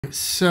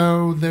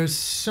So there's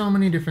so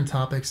many different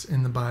topics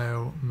in the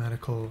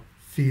biomedical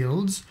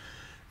fields,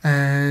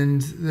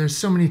 and there's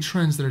so many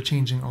trends that are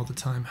changing all the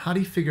time. How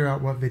do you figure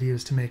out what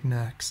videos to make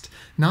next?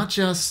 Not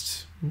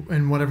just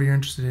in whatever you're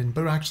interested in,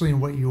 but actually in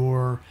what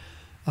your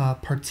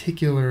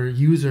particular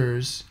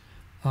users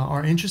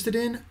are interested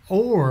in,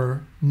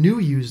 or new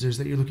users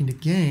that you're looking to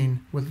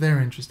gain what they're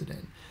interested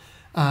in.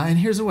 And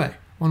here's a way.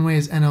 One way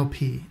is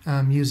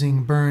NLP,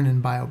 using BERN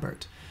and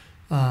BioBert.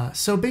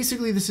 So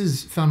basically this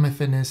is Found My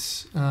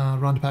Fitness.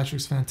 Rhonda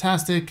Patrick's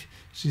fantastic.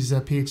 She's a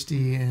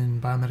PhD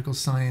in biomedical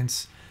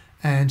science,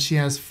 and she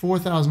has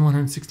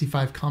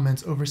 4,165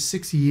 comments over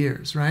 6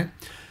 years, right?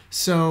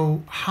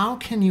 So how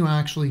can you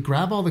actually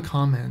grab all the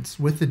comments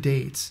with the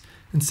dates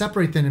and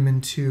separate them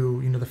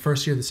into, the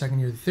first year, the second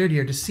year, the third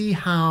year, to see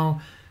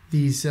how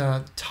these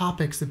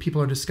topics that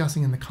people are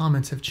discussing in the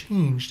comments have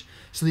changed,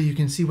 so that you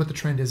can see what the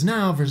trend is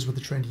now versus what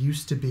the trend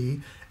used to be,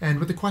 and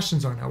what the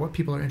questions are now, what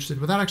people are interested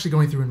in, without actually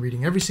going through and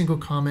reading every single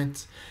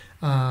comment,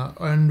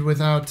 and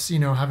without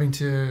having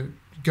to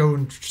go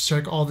and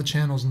check all the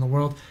channels in the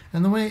world.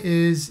 And the way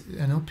is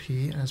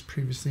NLP, as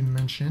previously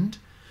mentioned,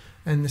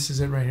 and this is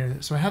it right here.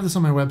 So I have this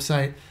on my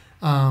website,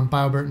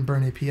 BioBert and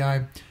BERN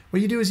API.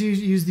 What you do is you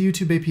use the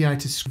YouTube API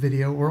to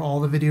video or all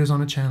the videos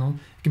on a channel.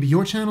 It can be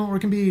your channel, or it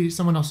can be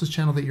someone else's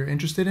channel that you're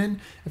interested in.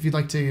 If you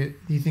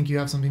think you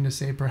have something to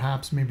say,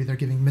 perhaps maybe they're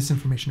giving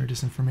misinformation or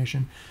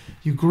disinformation.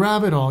 You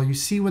grab it all, you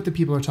see what the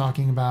people are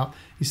talking about,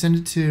 you send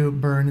it to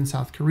BERN in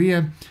South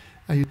Korea,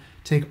 you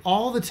take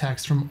all the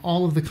text from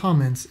all of the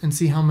comments and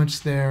see how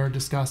much they're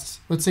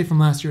discussed, let's say from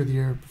last year or the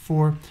year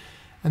before,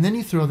 and then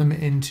you throw them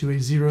into a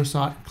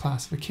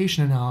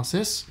Zeo-Shot-Classification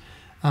analysis.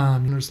 You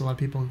notice a lot of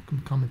people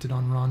commented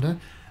on Rhonda.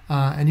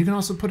 And you can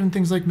also put in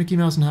things like Mickey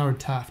Mouse and Howard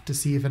Taft to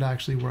see if it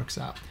actually works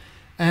out.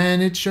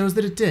 And it shows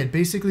that it did.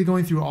 Basically,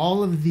 going through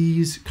all of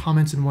these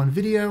comments in one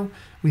video,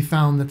 we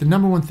found that the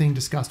number one thing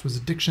discussed was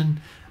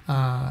addiction.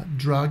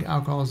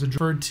 Alcohol is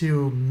referred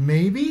to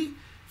maybe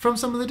from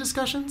some of the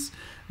discussions,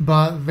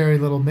 but very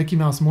little. Mickey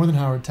Mouse more than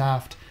Howard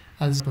Taft.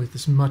 As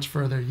this much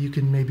further, you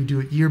can maybe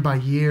do it year by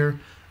year,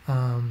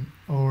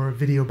 or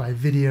video by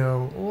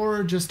video,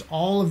 or just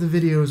all of the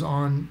videos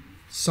on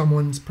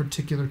someone's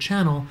particular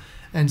channel,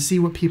 and see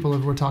what people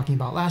were talking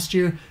about last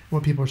year,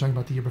 what people were talking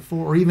about the year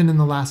before, or even in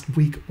the last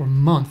week or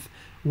month,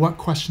 what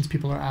questions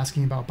people are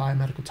asking about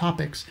biomedical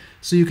topics,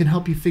 so you can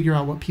help you figure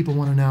out what people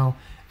want to know.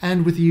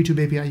 And with the YouTube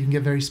API, you can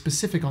get very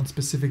specific on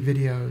specific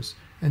videos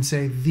and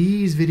say,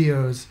 these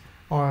videos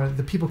are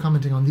the people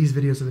commenting on these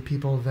videos are the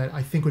people that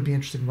I think would be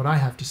interested in what I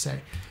have to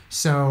say.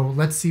 So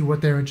let's see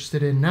what they're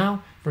interested in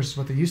now versus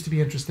what they used to be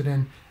interested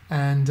in.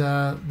 And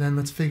then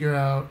let's figure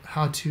out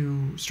how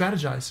to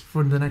strategize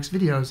for the next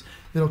videos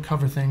that'll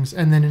cover things.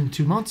 And then in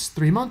 2 months,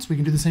 3 months, we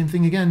can do the same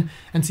thing again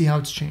and see how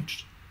it's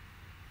changed.